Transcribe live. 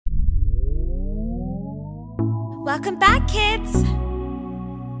Welcome back, kids!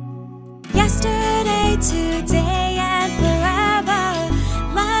 Yesterday, today, and forever,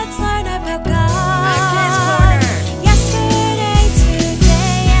 let's learn about God. Kids Corner! Yesterday,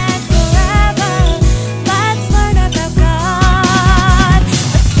 today, and forever, let's learn about God.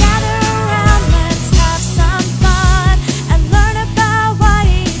 Let's gather around, let's have some fun, and learn about what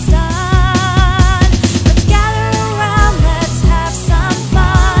He's done. Let's gather around, let's have some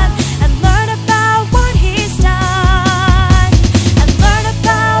fun, and learn about what He's done. And learn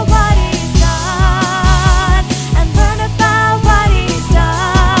about what He's done. And learn about what He's done.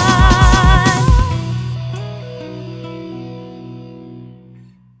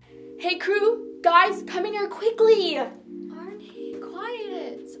 Hey crew, guys, come in here quickly. Arnie,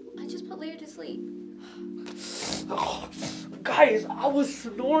 quiet. I just put Leah to sleep. Oh, guys, I was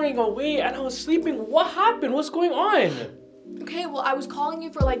snoring away and I was sleeping. What happened? What's going on? Okay, well, I was calling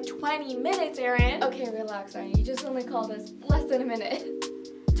you for like 20 minutes, Aaron. Okay, relax, Arnie. You just only called us less than a minute.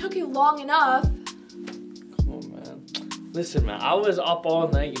 Took you long enough. Come on, man. Listen, man, I was up all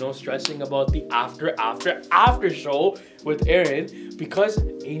night, stressing about the after show with Erin because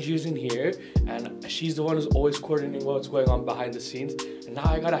Angie's in here and she's the one who's always coordinating what's going on behind the scenes. And now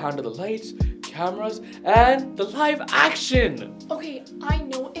I gotta handle the lights, cameras, and the live action. Okay, I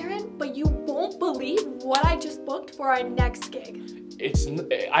know, Aaron, but you won't believe what I just booked for our next gig.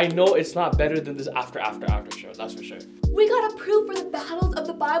 I know it's not better than this after show, that's for sure. We got approved for the Battles of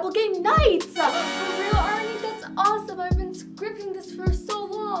the Bible Game Nights. For real, Arnie, that's awesome. I've been scripting this for so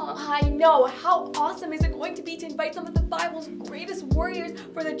long. I know. How awesome is it going to be to invite some of the Bible's greatest warriors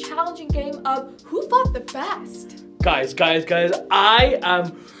for the challenging game of who fought the best? Guys, I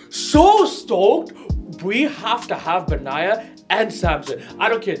am so stoked. We have to have Benaiah and Samson. I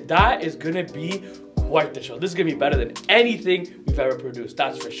don't care. That is gonna be quite the show. This is gonna be better than anything we've ever produced.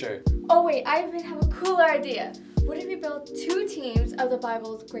 That's for sure. Oh wait, I even have a cooler idea. What if we build 2 teams of the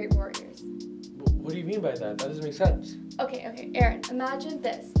Bible's great warriors? What do you mean by that? That doesn't make sense. Okay, Aaron, imagine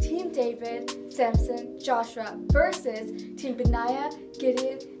this. Team David, Samson, Joshua versus Team Benaiah,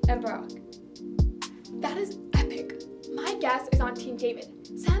 Gideon, and Barak. That is epic. My guess is on Team David.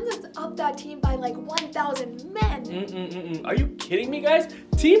 Samson's up that team by like 1,000 men. Are you kidding me, guys?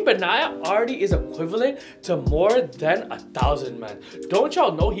 Team Benaiah already is equivalent to more than 1,000 men. Don't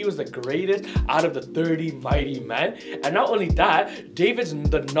y'all know he was the greatest out of the 30 mighty men? And not only that, David's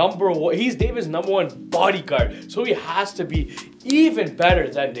he's David's number 1 bodyguard. So he has to be even better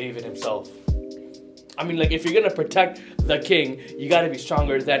than David himself. I mean, like, if you're gonna protect the king, you gotta be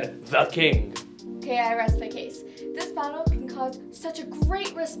stronger than the king. Okay, I rest my case. This battle can cause such a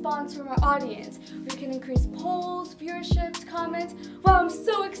great response from our audience. We can increase polls, viewerships, comments. Wow, I'm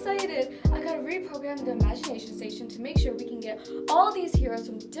so excited! I gotta reprogram the imagination station to make sure we can get all these heroes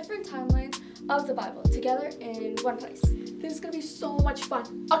from different timelines of the Bible together in one place. This is gonna be so much fun.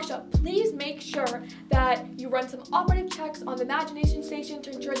 Aksha, please make sure that you run some operative checks on the imagination station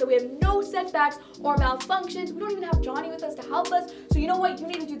to ensure that we have no setbacks or malfunctions. We don't even have Johnny with us to help us. So you know what? You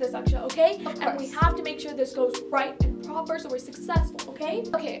need to do this, Aksha, okay? Of course. And we have to make sure this goes right and proper so we're successful, okay?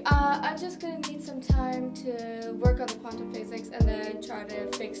 Okay, I'm just gonna need some time to work on the quantum physics and then try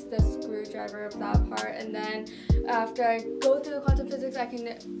to fix the screwdriver of that part. And then after I go through the quantum physics, I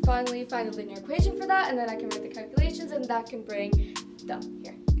can finally find a linear equation for that, and then I can write the calculations, and that can bring them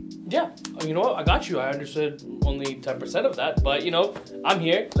here. Yeah, you know what? I got you. I understood only 10% of that, but I'm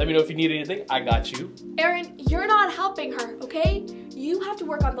here. Let me know if you need anything. I got you. Aaron, you're not helping her, okay? You have to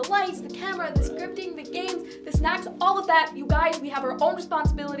work on the lights, the camera, the scripting, the games, the snacks, all of that. You guys, we have our own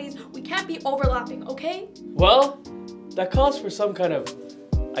responsibilities. We can't be overlapping, okay? Well, that calls for some kind of,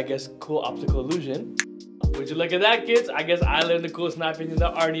 I guess, cool optical illusion. Would you look at that, kids? I guess I learned the cool snapping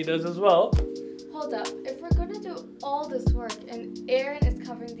that Arnie does as well. Hold up, if we're gonna do all this work and Aaron is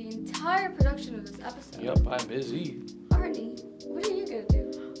covering the entire production of this episode. Yep, I'm busy. Arnie, what are you gonna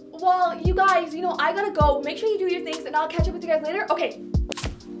do? Well, you guys, I gotta go. Make sure you do your things and I'll catch up with you guys later. Okay.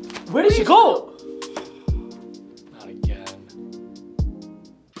 Where did she go? Not again.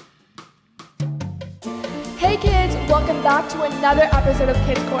 Hey kids, welcome back to another episode of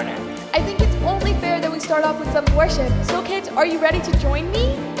Kids Corner. I think it's only fair that we start off with some worship. So kids, are you ready to join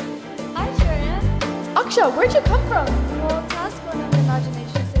me? I sure am. Aksha, where'd you come from? Well, task going on the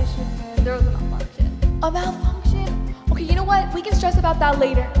imagination station and there was a malfunction. A malfunction? Okay, you know what? We can stress about that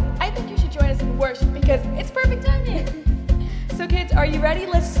later. I think you should join us in worship because it's perfect timing. So kids, are you ready?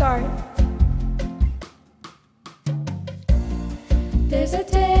 Let's start. There's a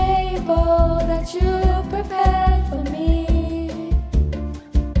table that you prepared for me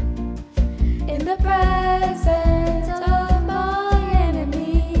in the presence of my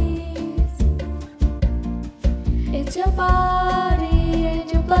enemies. your body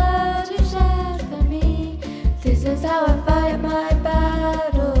and your blood you shed for me. This is how I fight my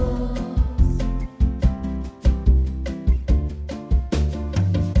battles.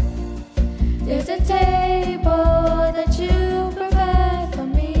 There's a table that you prepared for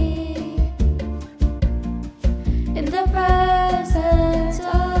me in the presence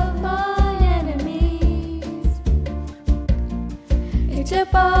of my enemies. It's your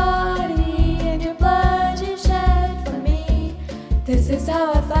body and your blood you shed for me. This is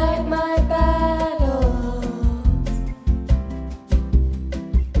how I fight my battles.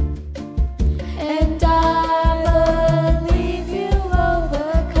 And I believe you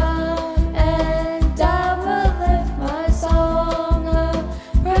overcome, and I will lift my song of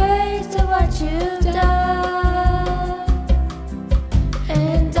praise to what you've done.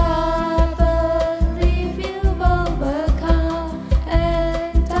 And I believe you've overcome,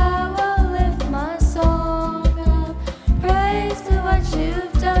 and I will lift my song of praise to what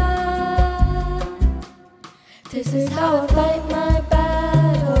you've done. This is how I fight my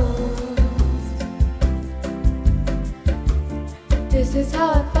battles. This is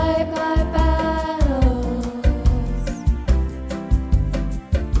how I fight my battles.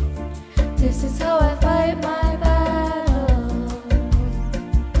 This is how I fight my battles.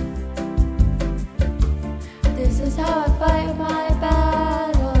 This is how I fight my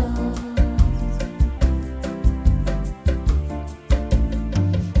battles.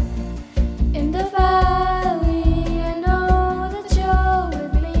 In the valley, I know that you're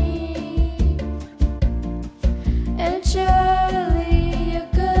with me, and surely your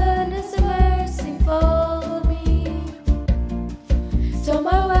goodness and mercy follow me. So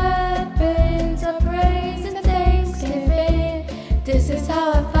my weapons are praise and thanksgiving. This is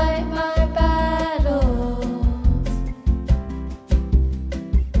how I fight my battles.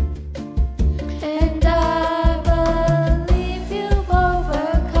 And I believe you've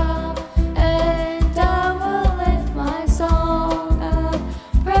overcome, and I will lift my song of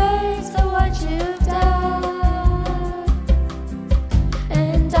praise to what you've done.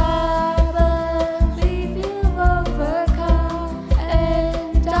 And I believe you've overcome,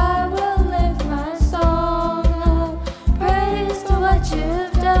 and I will lift my song of praise to what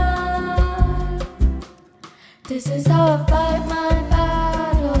you've done. This is how I fight my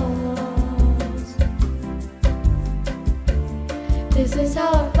battles. This is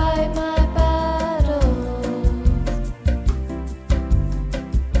how I fight my battles.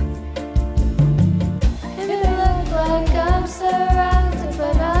 It may look like I'm surrounded,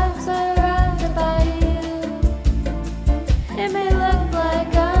 but I'm surrounded by you. It may look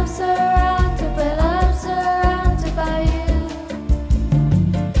like I'm surrounded, but I'm surrounded by you.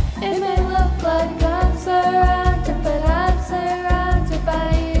 It may look like I'm surrounded, but I'm surrounded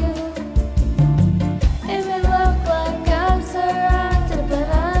by you. It may look like I'm surrounded, but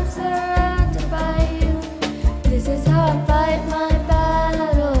I'm surrounded by you. This is how I fight my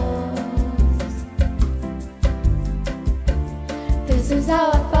battles. This is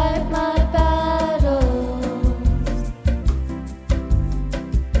how I fight my battles.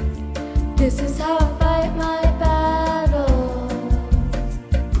 This is how I fight my battles.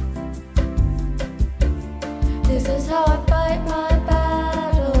 This is how I fight my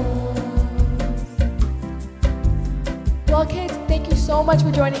battles. Well, kids, thank you so much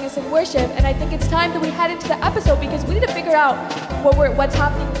for joining us in worship, and I think it's time that we head into the episode because we need to figure out what's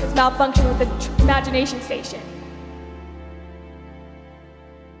happening with this malfunction with the imagination station.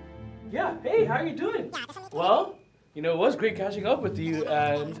 Yeah, hey, how are you doing? Well, you know, it was great catching up with you,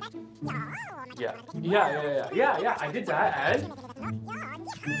 and yeah, I did that, and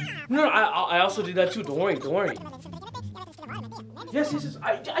no, I also did that too. Don't worry. Yes,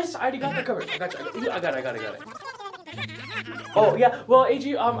 I already got that covered. I got it. Oh yeah, well,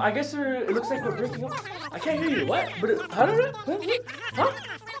 AG, I guess it looks like we're breaking up. I can't hear you. What? But huh?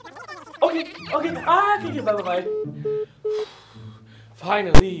 Okay. Thank you. Bye.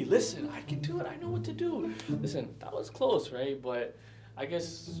 Finally, listen, I can do it. I know what to do. Listen, that was close, right? But I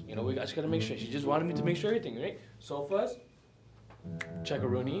guess, you know, I just gotta make sure. She just wanted me to make sure everything, right? Sofas,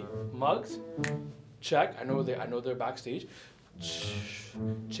 checkaroonie, mugs, check. I know they're backstage.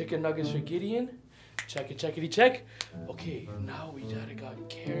 Chicken nuggets for Gideon. Check. Okay, now we got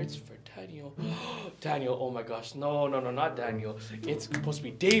carrots for Daniel. Daniel, oh my gosh. No, not Daniel. It's supposed to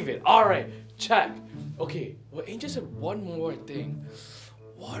be David. All right, check. Okay, well, Angel said one more thing.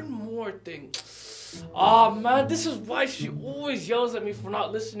 Oh man, this is why she always yells at me for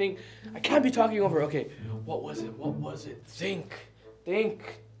not listening. I can't be talking over her. Okay, what was it? Think.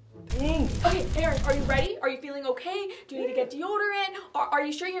 Thanks. Okay, Aaron, are you ready? Are you feeling okay? Do you need to get deodorant? Are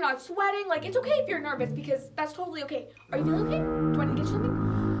you sure you're not sweating? Like, it's okay if you're nervous because that's totally okay. Are you feeling okay? Do I need to get you something?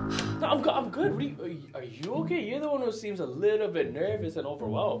 No, I'm good. Are you okay? You're the one who seems a little bit nervous and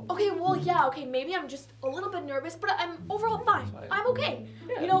overwhelmed. Okay, well, yeah, okay, maybe I'm just a little bit nervous, but I'm overall fine. I'm okay.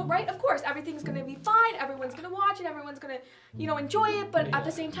 Yeah. You know, right? Of course, everything's gonna be fine. Everyone's gonna watch it. Everyone's gonna, enjoy it. But at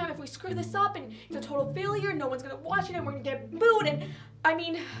the same time, if we screw this up and it's a total failure, no one's gonna watch it and we're gonna get booed. And I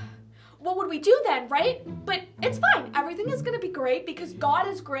mean, what would we do then, right? But it's fine. Everything is gonna be great because God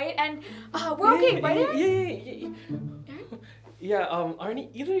is great and we're okay, right, Aaron? Yeah. Yeah, Arnie,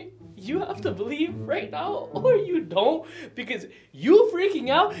 either you have to believe right now or you don't, because you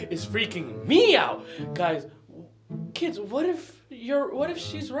freaking out is freaking me out. Guys, kids, what if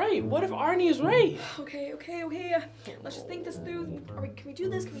she's right? What if Arnie is right? Okay. Let's just think this through. Can we do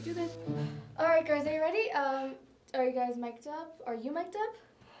this? All right, guys, are you ready? Are you guys mic'd up? Are you mic'd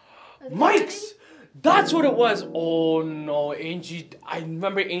up? Mics! That's what it was. Oh no, Angie. I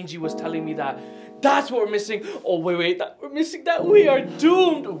remember Angie was telling me that. That's what we're missing. Oh wait, we're missing that. We are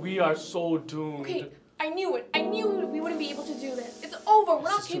doomed. We are so doomed. Okay, I knew it. I knew we wouldn't be able to do this. It's over. We're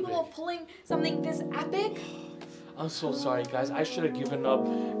not capable of pulling something this epic. I'm so sorry, guys. I should have given up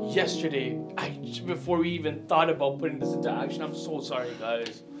yesterday. Before we even thought about putting this into action. I'm so sorry,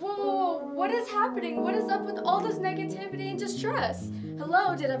 guys. Whoa, what is happening? What is up with all this negativity and distress?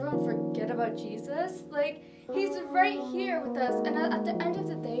 Hello, did everyone forget about Jesus? Like, he's right here with us, and at the end of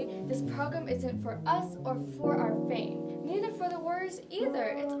the day, this program isn't for us or for our fame. Neither for the warriors either.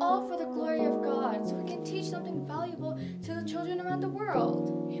 It's all for the glory of God, so we can teach something valuable to the children around the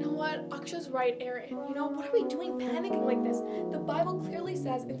world. You know what? Aksha's right, Aaron. What are we doing panicking like this? The Bible clearly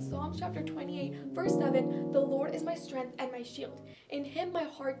says in Psalms chapter 28, verse 7, the Lord is my strength and my shield. In him my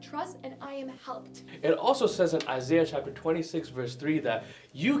heart trusts and I am helped. It also says in Isaiah chapter 26, verse 3 that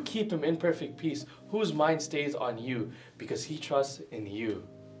you keep him in perfect peace, whose mind stays on you, because he trusts in you.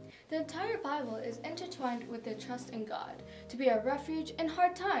 The entire Bible is intertwined with the trust in God, to be our refuge in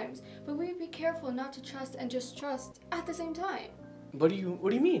hard times, but we be careful not to trust and just trust at the same time. What do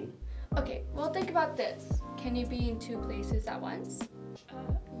you mean? Okay, well think about this. Can you be in two places at once?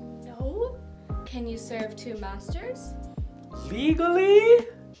 No? Can you serve two masters? Legally?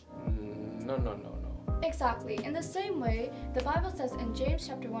 No. Exactly. In the same way, the Bible says in James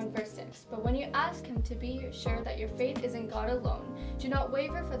chapter 1 verse 6, but when you ask him to be sure that your faith is in God alone, do not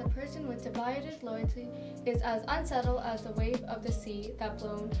waver, for the person with divided loyalty is as unsettled as the wave of the sea that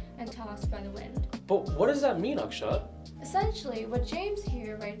blown and tossed by the wind. But what does that mean, Aksha? Essentially, what James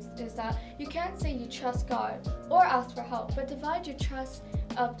here writes is that you can't say you trust God or ask for help, but divide your trust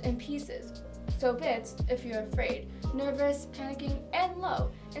up in pieces. So bits if you're afraid, nervous, panicking, and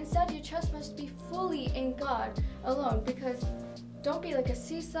low. Instead, your trust must be fully in God alone, because don't be like a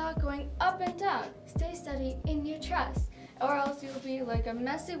seesaw going up and down. Stay steady in your trust, or else you'll be like a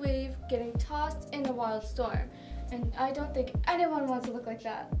messy wave getting tossed in a wild storm. And I don't think anyone wants to look like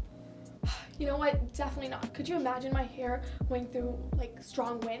that. You know what? Definitely not. Could you imagine my hair going through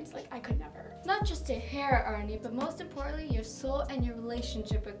strong winds? I could never. Not just your hair, Arnie, but most importantly, your soul and your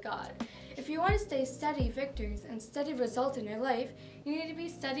relationship with God. If you want to stay steady victories and steady results in your life, you need to be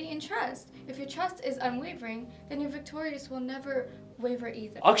steady in trust. If your trust is unwavering, then your victorious will never waver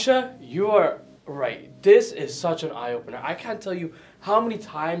either. Aksha, you are right. This is such an eye-opener. I can't tell you how many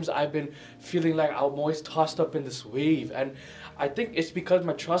times I've been feeling like I'm always tossed up in this wave, and I think it's because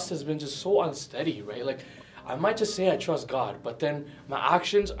my trust has been just so unsteady, right? I might just say I trust God, but then my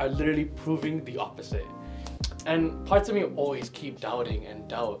actions are literally proving the opposite. And parts of me always keep doubting and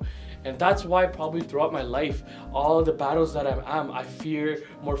doubt. And that's why probably throughout my life, all the battles that I feel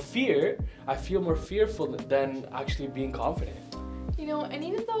more fearful than actually being confident. And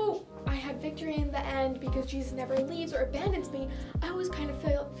even though I had victory in the end because Jesus never leaves or abandons me, I always kind of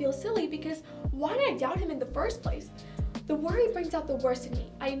feel silly because why did I doubt him in the first place? The worry brings out the worst in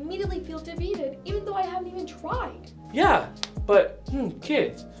me. I immediately feel defeated even though I haven't even tried. Yeah, but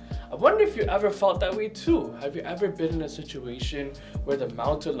kids, I wonder if you ever felt that way too. Have you ever been in a situation where the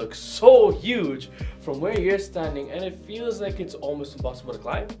mountain looks so huge from where you're standing and it feels like it's almost impossible to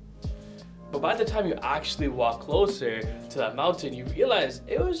climb? But by the time you actually walk closer to that mountain, you realize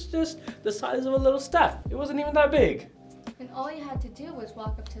it was just the size of a little step. It wasn't even that big. And all you had to do was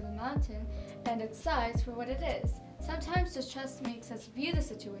walk up to the mountain and its size for what it is. Sometimes distrust makes us view the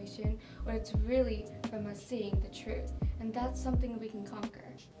situation when it's really from us seeing the truth. And that's something we can conquer.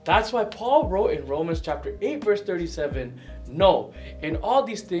 That's why Paul wrote in Romans chapter 8 verse 37, "No, in all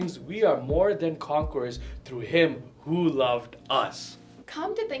these things we are more than conquerors through him who loved us."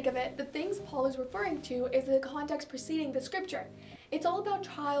 Come to think of it, the things Paul is referring to is the context preceding the scripture. It's all about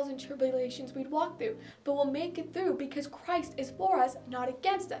trials and tribulations we'd walk through, but we'll make it through because Christ is for us, not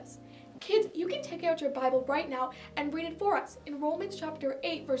against us. Kids, you can take out your Bible right now and read it for us. In Romans chapter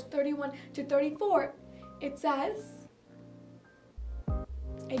 8, verse 31 to 34, it says,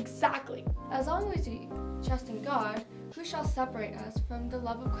 exactly. As long as we trust in God, who shall separate us from the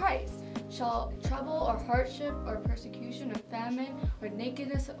love of Christ? Shall trouble or hardship or persecution or famine or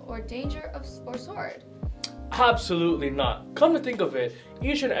nakedness or danger or sword? Absolutely not. Come to think of it,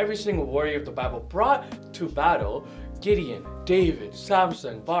 each and every single warrior of the Bible brought to battle Gideon, David,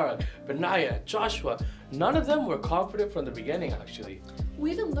 Samson, Barak, Benaiah, Joshua. None of them were confident from the beginning, actually.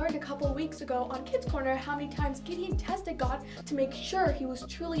 We even learned a couple of weeks ago on Kids Corner how many times Gideon tested God to make sure he was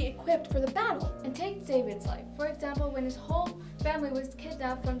truly equipped for the battle. And take David's life. For example, when his whole family was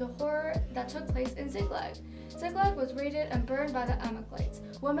kidnapped from the horror that took place in Ziklag. Ziklag was raided and burned by the Amalekites,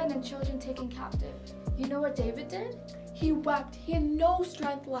 women and children taken captive. You know what David did? He wept. He had no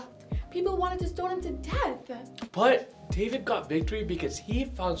strength left. People wanted to stone him to death. But David got victory because he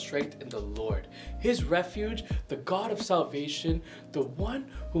found strength in the Lord, his refuge, the God of salvation, the one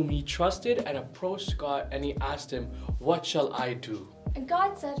whom he trusted, and approached God and he asked him, "What shall I do?" And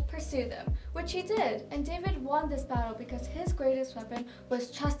God said, "Pursue them," which he did. And David won this battle because his greatest weapon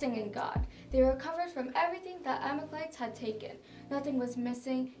was trusting in God. They recovered from everything that Amalekites had taken. Nothing was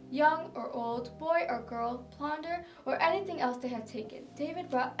missing, young or old, boy or girl, plunder, or anything else they had taken. David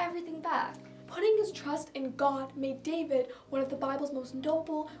brought everything back. Putting his trust in God made David one of the Bible's most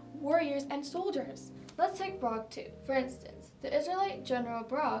noble warriors and soldiers. Let's take Barak too. For instance, the Israelite general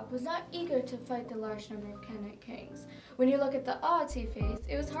Barak was not eager to fight the large number of Canaanite kings. When you look at the odds he faced,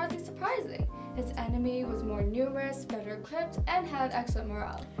 it was hardly surprising. His enemy was more numerous, better equipped, and had excellent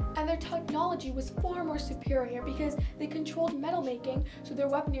morale. And their technology was far more superior because they controlled metal making, so their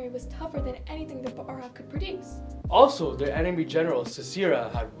weaponry was tougher than anything that Barak could produce. Also, their enemy general, Sisera,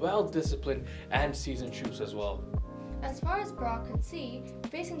 had well-disciplined and seasoned troops as well. As far as Barak could see,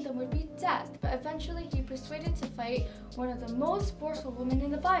 facing them would be death, but eventually he persuaded to fight one of the most forceful women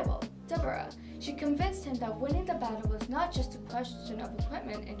in the Bible, Deborah. She convinced him that winning the battle was not just a question of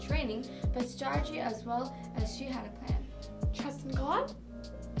equipment and training, but strategy as well as she had a plan. Trust in God?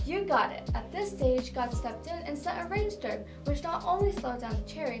 You got it. At this stage, God stepped in and sent a rainstorm, which not only slowed down the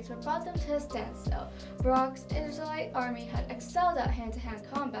chariots, but brought them to a standstill. Barak's Israelite army had excelled at hand-to-hand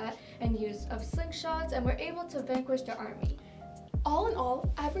combat and use of slingshots and were able to vanquish their army. All in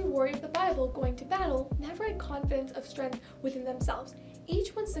all, every warrior of the Bible going to battle never had confidence of strength within themselves.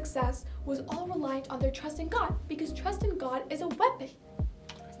 Each one's success was all reliant on their trust in God, because trust in God is a weapon.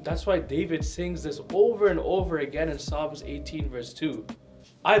 That's why David sings this over and over again in Psalms 18 verse 2.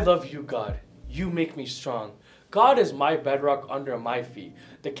 I love you, God. You make me strong. God is my bedrock under my feet,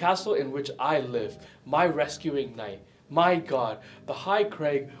 the castle in which I live, my rescuing knight. My God, the high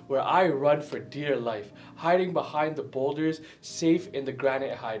crag where I run for dear life, hiding behind the boulders, safe in the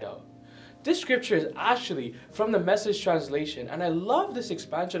granite hideout. This scripture is actually from the Message translation, and I love this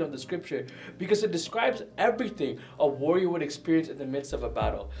expansion of the scripture because it describes everything a warrior would experience in the midst of a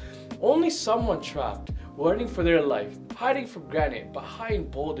battle. Only someone trapped, running for their life, hiding from granite,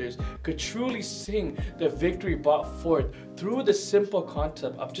 behind boulders, could truly sing the victory brought forth through the simple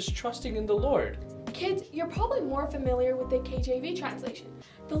concept of just trusting in the Lord. Kids, you're probably more familiar with the KJV translation.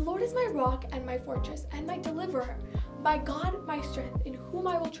 The Lord is my rock and my fortress and my deliverer, my God, my strength, in whom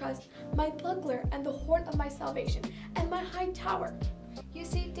I will trust, my buckler and the horn of my salvation, and my high tower. You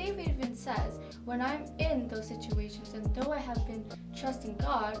see, David even says, when I'm in those situations and though I have been trusting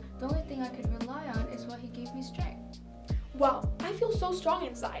God, the only thing I could rely on is what he gave me strength. Wow, I feel so strong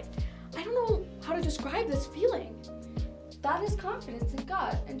inside. I don't know how to describe this feeling. That is confidence in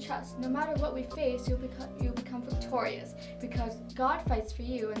God and trust. No matter what we face, you'll become victorious because God fights for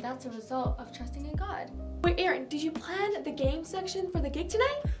you, and that's a result of trusting in God. Wait, Aaron, did you plan the game section for the gig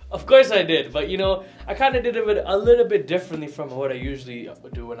tonight? Of course I did, but you know, I kind of did it a little bit differently from what I usually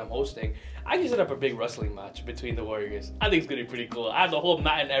do when I'm hosting. I actually set up a big wrestling match between the Warriors. I think it's gonna be pretty cool. I have the whole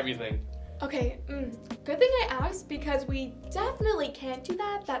mat and everything. Okay, good thing I asked because we definitely can't do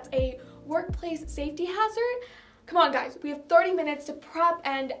that. That's a workplace safety hazard. Come on guys, we have 30 minutes to prep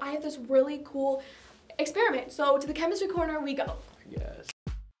and I have this really cool experiment. So to the chemistry corner we go. Yes.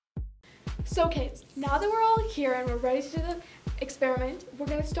 So kids, now that we're all here and we're ready to do the experiment, we're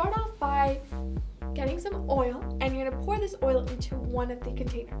gonna start off by getting some oil and you're gonna pour this oil into one of the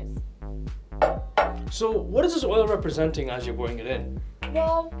containers. So what is this oil representing as you're pouring it in?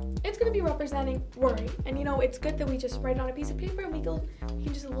 Well, it's going to be representing worry. And you know, it's good that we just write it on a piece of paper and we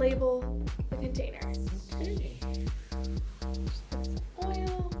can just label the container. Okay. Just put some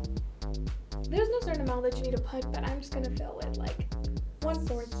oil. There's no certain amount that you need to put, but I'm just going to fill with like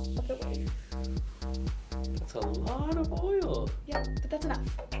 1/4 of the way. That's a lot of oil. Yeah, but that's enough.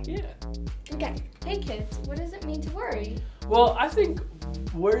 Yeah. Okay. Hey kids, what does it mean to worry? Well, I think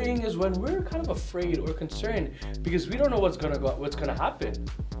worrying is when we're kind of afraid or concerned because we don't know what's gonna happen.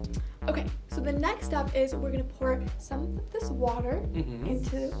 Okay, so the next step is we're gonna pour some of this water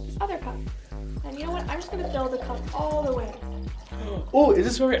into this other cup. And you know what? I'm just gonna fill the cup all the way. Oh, is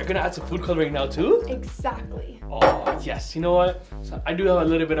this where we're gonna add some food coloring now too? Exactly. Oh yes, you know what? So I do have a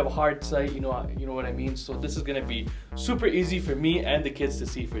little bit of a hard sight, you know what I mean. So this is gonna be super easy for me and the kids to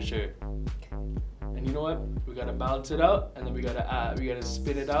see for sure. And you know what? We gotta balance it out, and then we gotta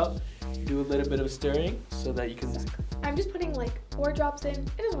spin it out. Do a little bit of stirring so that you can. I'm just putting like 4 drops in.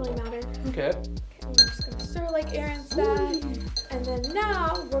 It doesn't really matter. Okay. Okay, we're just gonna stir like Aaron said. And then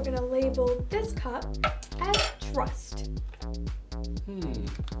now we're gonna label this cup as trust.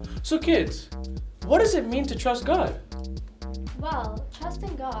 So kids, what does it mean to trust God? Well, trust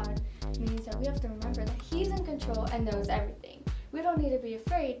in God means that we have to remember that He's in control and knows everything. We don't need to be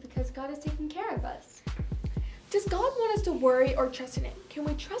afraid because God is taking care of us. Does God want us to worry or trust in Him? Can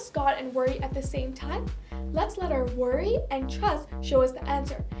we trust God and worry at the same time? Let's let our worry and trust show us the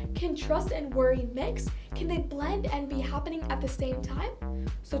answer. Can trust and worry mix? Can they blend and be happening at the same time?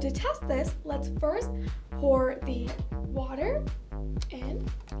 So to test this, let's first pour the water in.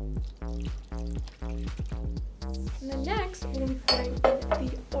 And then next, we're going to be pouring in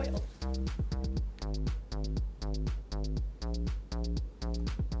the oil.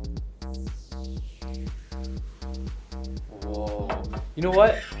 Whoa. You know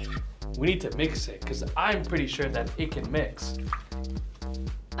what? We need to mix it because I'm pretty sure that it can mix.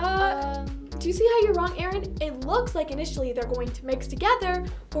 Do you see how you're wrong, Aaron? It looks like initially they're going to mix together,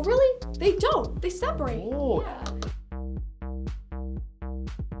 but really, they don't. They separate. Oh. Yeah.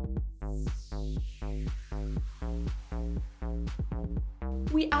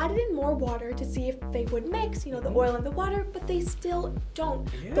 We added in more water to see if they would mix, the oil and the water, but they still don't.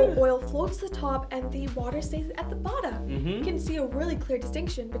 Yeah. The oil floats to the top and the water stays at the bottom. Mm-hmm. You can see a really clear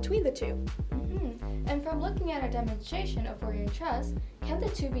distinction between the two. And from looking at our demonstration of worry and trust, can the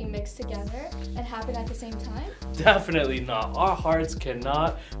two be mixed together and happen at the same time? Definitely not. Our hearts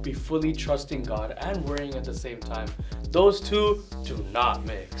cannot be fully trusting God and worrying at the same time. Those two do not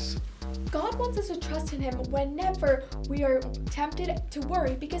mix. God wants us to trust in Him whenever we are tempted to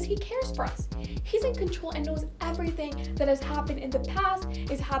worry because He cares for us. He's in control and knows everything that has happened in the past,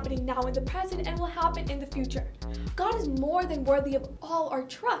 is happening now in the present, and will happen in the future. God is more than worthy of all our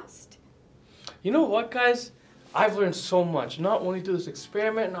trust. You know what, guys? I've learned so much, not only through this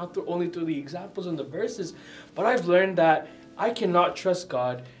experiment, only through the examples and the verses, but I've learned that I cannot trust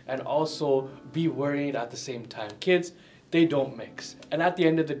God and also be worried at the same time. Kids, they don't mix. And at the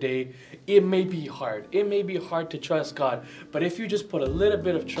end of the day, it may be hard. It may be hard to trust God. But if you just put a little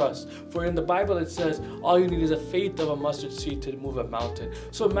bit of trust, for in the Bible it says, all you need is a faith of a mustard seed to move a mountain.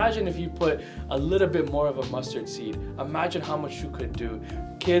 So imagine if you put a little bit more of a mustard seed. Imagine how much you could do.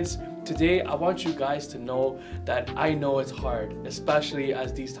 Kids, today I want you guys to know that I know it's hard, especially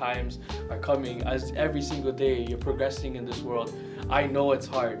as these times are coming, as every single day you're progressing in this world. I know it's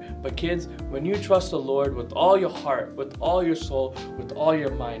hard, but kids, when you trust the Lord with all your heart, with all your soul, with all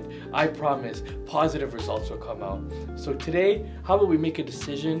your mind, I promise positive results will come out. So today, how about we make a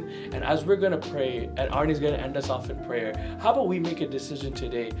decision, and as we're gonna pray, and Arnie's gonna end us off in prayer, how about we make a decision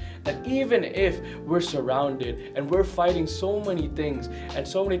today that even if we're surrounded and we're fighting so many things, and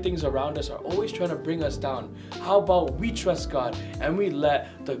so many things around us are always trying to bring us down, how about we trust God and we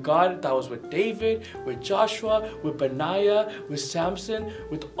let the God that was with David, with Joshua, with Benaiah, with Samson,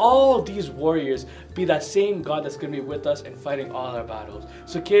 with all these warriors, be that same God that's going to be with us and fighting all our battles.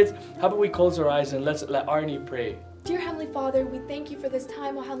 So kids, how about we close our eyes and let's let Arnie pray. Dear Heavenly Father, we thank you for this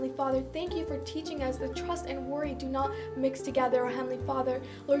time, oh Heavenly Father. Thank you for teaching us that trust and worry do not mix together, oh Heavenly Father.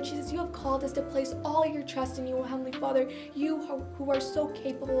 Lord Jesus, you have called us to place all your trust in you, oh Heavenly Father. You who are so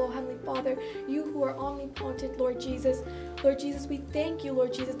capable, oh Heavenly Father. You who are omnipotent, Lord Jesus. Lord Jesus, we thank you,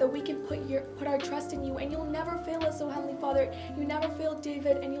 Lord Jesus, that we can put our trust in you, and you'll never fail us, oh Heavenly Father. You never failed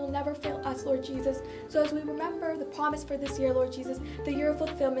David, and you'll never fail us, Lord Jesus. So as we remember the promise for this year, Lord Jesus, the year of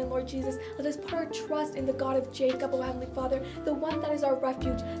fulfillment, Lord Jesus, let us put our trust in the God of Jacob, oh Heavenly Father, the one that is our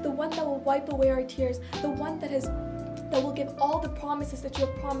refuge, the one that will wipe away our tears, the one that has that will give all the promises that you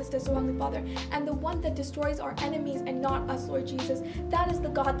have promised us, oh Heavenly Father, and the one that destroys our enemies and not us, Lord Jesus. That is the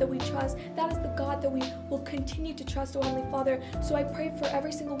God that we trust. That is the God that we will continue to trust, oh Heavenly Father. So I pray for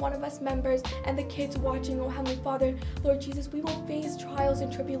every single one of us members and the kids watching, oh Heavenly Father. Lord Jesus, we will face trials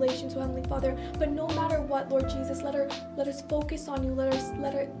and tribulations, oh Heavenly Father, but no matter what, Lord Jesus, let us focus on you. Let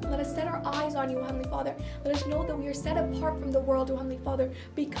us set our eyes on you, oh Heavenly Father. Let us know that we are set apart from the world, oh Heavenly Father,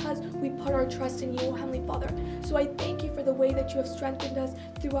 because we put our trust in you, oh Heavenly Father. So I thank you for the way that you have strengthened us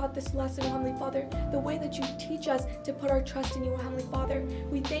throughout this lesson, oh Heavenly Father, the way that you teach us to put our trust in you, oh Heavenly Father.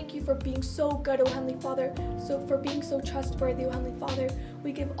 We thank you for being so good, oh Heavenly Father, for being so trustworthy, oh Heavenly Father.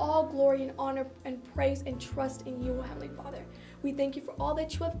 We give all glory and honor and praise and trust in you, oh Heavenly Father. We thank you for all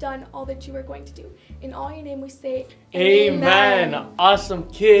that you have done, all that you are going to do. In all your name we say, Amen. Awesome,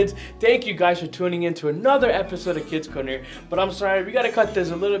 kids. Thank you guys for tuning in to another episode of Kids Korner. But I'm sorry, we got to cut this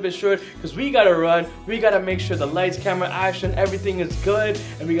a little bit short because we got to run. We got to make sure the lights, camera, action, everything is good.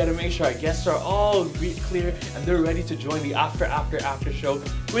 And we got to make sure our guests are all clear and they're ready to join the after show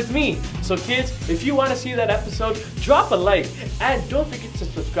with me. So kids, if you want to see that episode, drop a like and don't forget to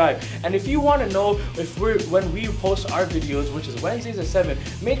subscribe. And if you want to know when we post our videos, which is Wednesdays at 7,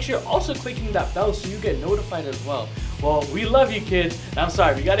 make sure also clicking that bell so you get notified as well. Well, we love you kids. I'm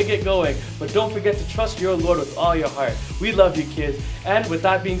sorry, we gotta get going, but don't forget to trust your Lord with all your heart. We love you kids. And with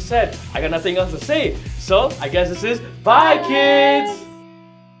that being said, I got nothing else to say. So I guess this is bye kids.